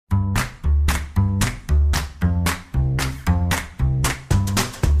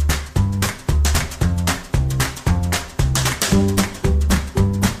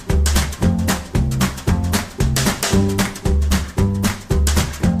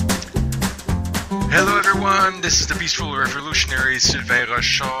Hello everyone, this is the Peaceful Revolutionary Sylvain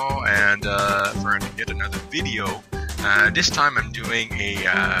Rochon, and for yet another video. This time I'm doing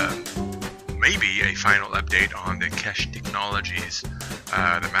maybe a final update on the Keshe technologies,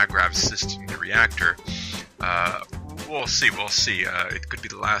 the MagRav system, the reactor. We'll see. It could be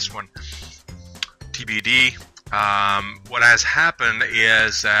the last one. TBD. What has happened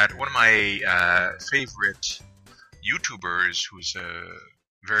is that one of my favorite YouTubers, who's a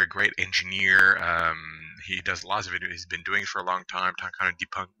very great engineer, he does lots of videos. He's been doing it for a long time, kind of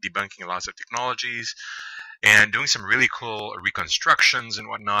debunking lots of technologies and doing some really cool reconstructions and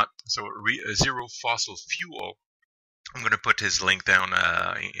whatnot. So ZeroFossilFuel, I'm going to put his link down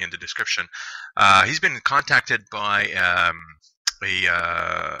in the description. He's been contacted by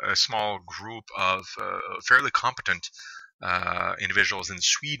a small group of fairly competent individuals in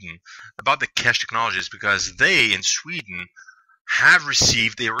Sweden about the Keshe technologies, because they in Sweden have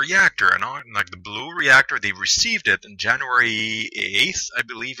received a reactor, and like the blue reactor, they received it on January 8th, I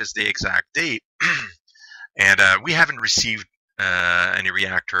believe is the exact date. And we haven't received any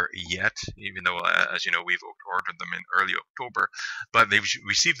reactor yet, even though, as you know, we've ordered them in early October, but they've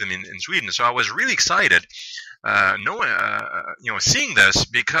received them in Sweden. So I was really excited, seeing this,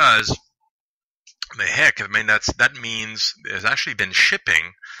 because the heck, I mean, that means there's actually been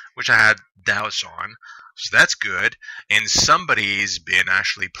shipping, which I had doubts on. So that's good, and somebody's been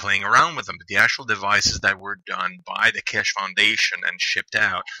actually playing around with them. The actual devices that were done by the Keshe Foundation and shipped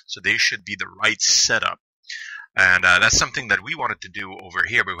out, so they should be the right setup. And that's something that we wanted to do over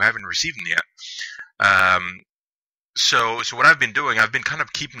here, but we haven't received them yet. So what I've been doing, I've been kind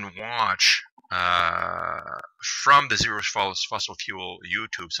of keeping watch from the ZeroFossilFuel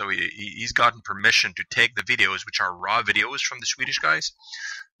YouTube. So he's gotten permission to take the videos, which are raw videos from the Swedish guys.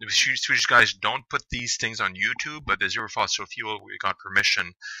 The Swedish guys don't put these things on YouTube, but the ZeroFossilFuel, we got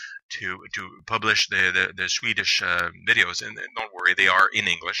permission to publish the Swedish videos. And don't worry, they are in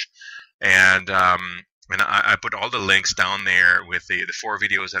English. And I put all the links down there with the 4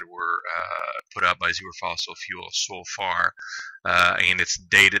 videos that were put up by ZeroFossilFuel so far. And it's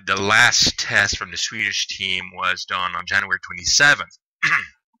dated, the last test from the Swedish team was done on January 27th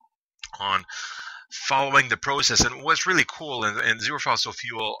on following the process. And what's really cool, and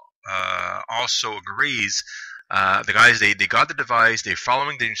ZeroFossilFuel also agrees, the guys, they got the device, they're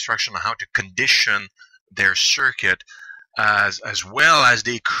following the instruction on how to condition their circuit as well as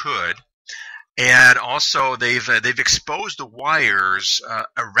they could. And also, they've exposed the wires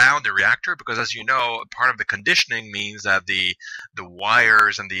around the reactor, because, as you know, part of the conditioning means that the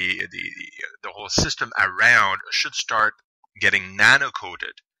wires and the whole system around should start getting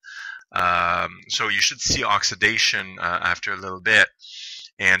nano-coated. So you should see oxidation after a little bit.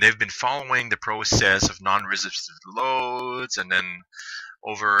 And they've been following the process of non-resistive loads, and then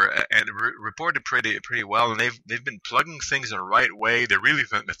reported pretty well. And they've been plugging things in the right way. They're really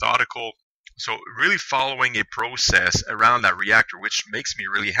methodical. So really following a process around that reactor, which makes me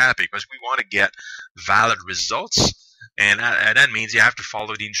really happy, because we want to get valid results. And that means you have to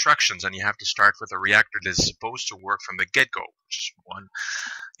follow the instructions, and you have to start with a reactor that's supposed to work from the get-go. Which one,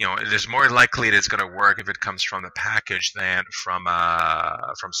 it is more likely that it's going to work if it comes from the package than from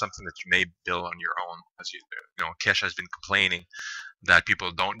something that you may build on your own. As you know, Keshe has been complaining that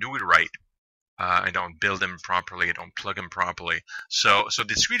people don't do it right. And don't build them properly, don't plug them properly. So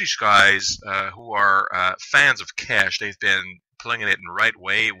the Swedish guys who are fans of Keshe, they've been plugging it in the right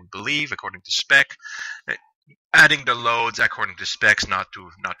way, we believe, according to spec, adding the loads according to specs, not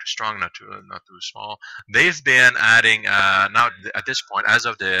too strong, not too small. They've been adding now at this point, as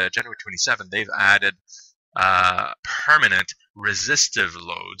of the January 27th, they've added permanent resistive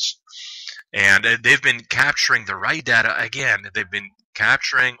loads, and they've been capturing the right data. Again, they've been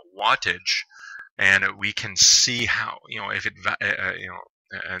capturing wattage. And we can see how, if it,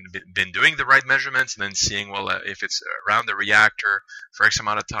 and been doing the right measurements, and then seeing, well, if it's around the reactor for X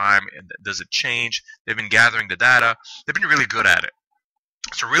amount of time, does it change? They've been gathering the data. They've been really good at it.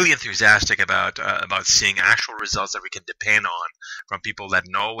 So really enthusiastic about seeing actual results that we can depend on from people that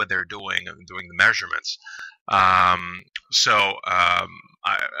know what they're doing and doing the measurements.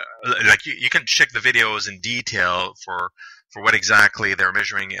 You can check the videos in detail for what exactly they're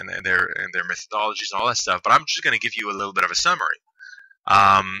measuring and their methodologies and all that stuff. But I'm just going to give you a little bit of a summary.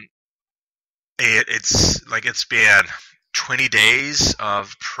 It's been 20 days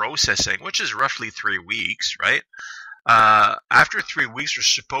of processing, which is roughly 3 weeks, right? After 3 weeks, you're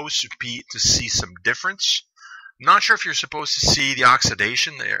supposed to see some difference. Not sure if you're supposed to see the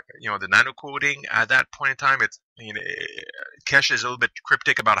oxidation there, the nano coating at that point in time. Keshe is a little bit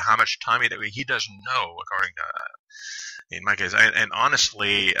cryptic about how much time he doesn't know, according to in my case. And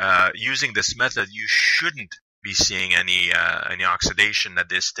honestly, using this method, you shouldn't be seeing any oxidation at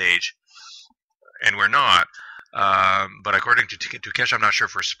this stage, and we're not. But according to Keshe, I'm not sure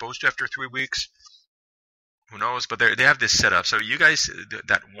if we're supposed to after 3 weeks. Who knows? But they have this set up. So you guys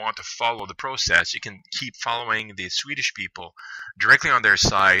that want to follow the process, you can keep following the Swedish people directly on their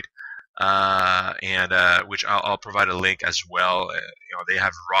site, and which I'll provide a link as well. They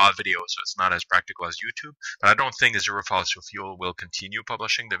have raw videos, so it's not as practical as YouTube. But I don't think the ZeroFossilFuel will continue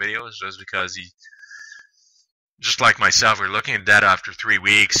publishing the videos just because just like myself, we're looking at data after 3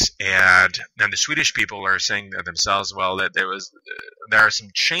 weeks, and then the Swedish people are saying themselves, well, that there are some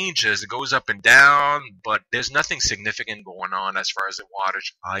changes. It goes up and down, but there's nothing significant going on as far as the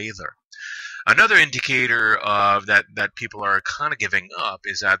wattage either. Another indicator of that people are kind of giving up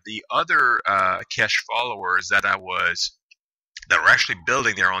is that the other Keshe followers that were actually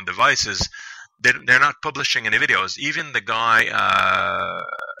building their own devices, they're not publishing any videos. Even the guy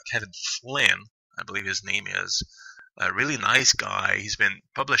Kevin Flynn, I believe his name is, a really nice guy. He's been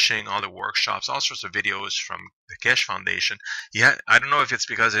publishing all the workshops, all sorts of videos from the Keshe Foundation. I don't know if it's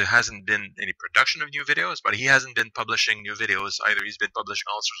because there hasn't been any production of new videos, but he hasn't been publishing new videos either. He's been publishing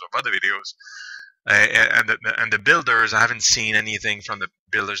all sorts of other videos. And the builders, I haven't seen anything from the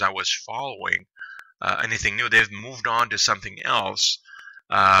builders I was following, anything new. They've moved on to something else.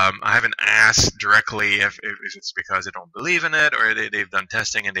 I haven't asked directly if it's because they don't believe in it or they've done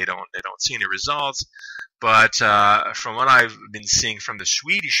testing and they don't see any results. But from what I've been seeing from the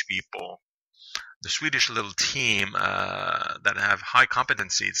Swedish people, the Swedish little team that have high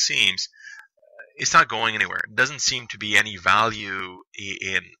competency, it seems, it's not going anywhere. It doesn't seem to be any value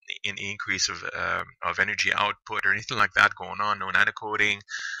in increase of energy output or anything like that going on. No nanocoating.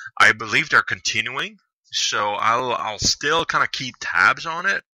 I believe they're continuing. So I'll still kind of keep tabs on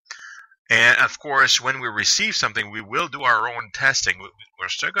it. And of course, when we receive something, we will do our own testing. We're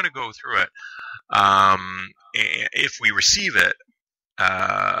still going to go through it if we receive it.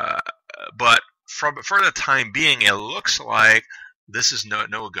 But for the time being, it looks like this is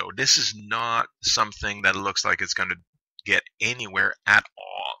no-go. This is not something that looks like it's going to get anywhere at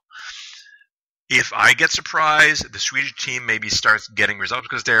all. If I get surprised, the Swedish team maybe starts getting results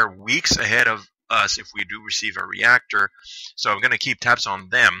because they're weeks ahead of us if we do receive a reactor. So I'm going to keep tabs on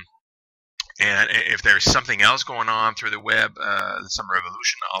them. And if there's something else going on through the web, some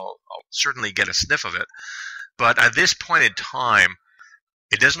revolution, I'll certainly get a sniff of it. But at this point in time,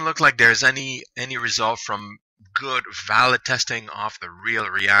 it doesn't look like there's any result from good, valid testing off the real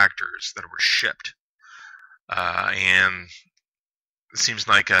reactors that were shipped. And it seems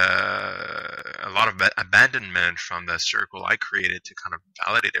like a lot of abandonment from the circle I created to kind of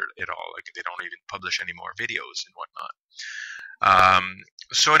validate it all. Like they don't even publish any more videos and whatnot.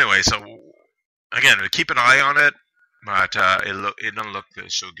 So anyway, so again, keep an eye on it, but it doesn't look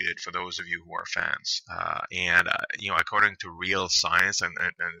so good for those of you who are fans. And according to real science and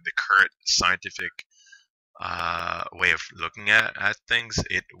the current scientific way of looking at things,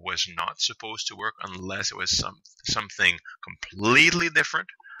 it was not supposed to work unless it was something completely different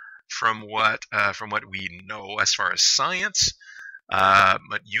from what we know as far as science.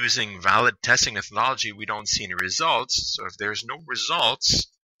 But using valid testing methodology, we don't see any results. So if there's no results,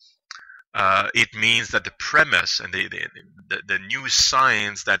 it means that the premise and the new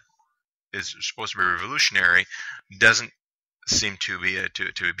science that is supposed to be revolutionary doesn't seem to be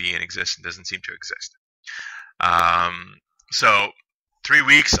in existence. Doesn't seem to exist. So 3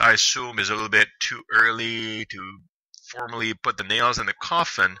 weeks, I assume, is a little bit too early to formally put the nails in the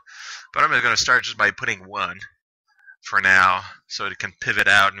coffin, but I'm going to start just by putting one for now, so it can pivot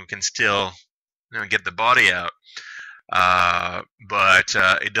out and we can still get the body out. But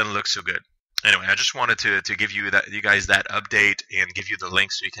it doesn't look so good. Anyway, I just wanted to give you guys that update and give you the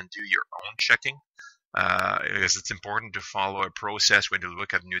link so you can do your own checking. Because it's important to follow a process when you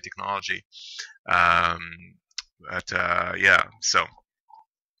look at new technology. Yeah, so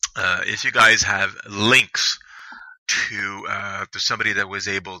if you guys have links to somebody that was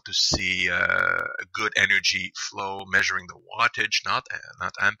able to see a good energy flow measuring the wattage, not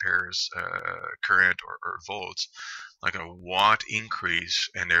amperes, current or volts, like a watt increase,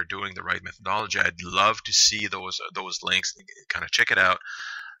 and they're doing the right methodology, I'd love to see those links and kind of check it out.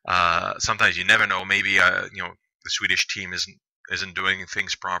 Sometimes you never know. Maybe the Swedish team isn't doing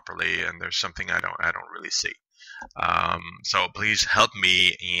things properly, and there's something I don't really see. So please help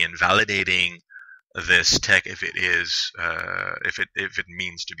me in validating this tech if it is if it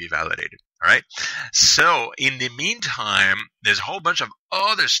means to be validated. All right. So in the meantime, there's a whole bunch of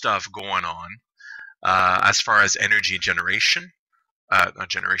other stuff going on. As far as energy generation, not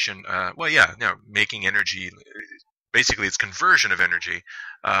generation, making energy. Basically, it's conversion of energy.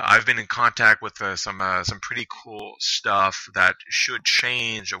 I've been in contact with some pretty cool stuff that should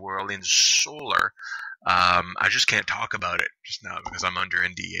change the world in solar. I just can't talk about it just now because I'm under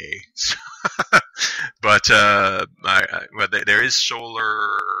NDA. But there is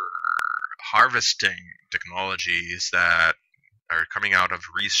solar harvesting technologies that are coming out of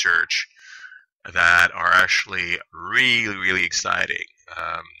research that are actually really, really exciting,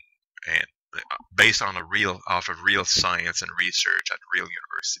 and based on off of real science and research at real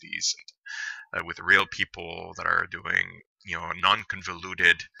universities, and with real people that are doing,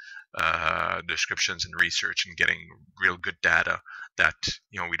 non-convoluted descriptions and research and getting real good data that,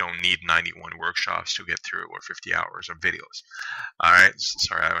 we don't need 91 workshops to get through, or 50 hours of videos. All right,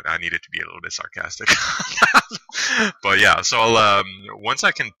 sorry, I needed to be a little bit sarcastic. But yeah, so once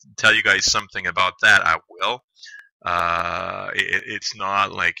I can tell you guys something about that, I will. It's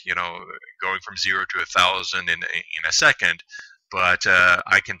not like, going from 0 to 1,000 in a second, but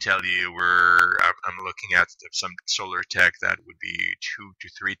I can tell you I'm looking at some solar tech that would be 2 to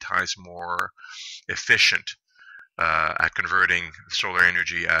 3 times more efficient at converting solar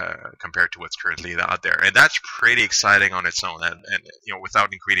energy compared to what's currently out there, and that's pretty exciting on its own. And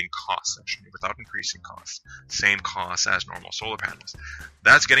without increasing costs, same costs as normal solar panels.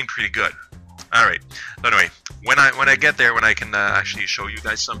 That's getting pretty good. All right. So anyway, when I get there, when I can actually show you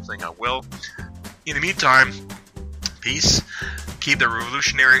guys something, I will. In the meantime, peace. Keep the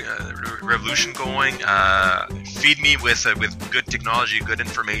revolution going. Feed me with good technology, good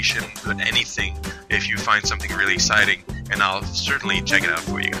information, good anything if you find something really exciting, and I'll certainly check it out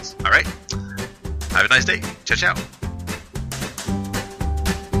for you guys. All right. Have a nice day. Ciao, ciao.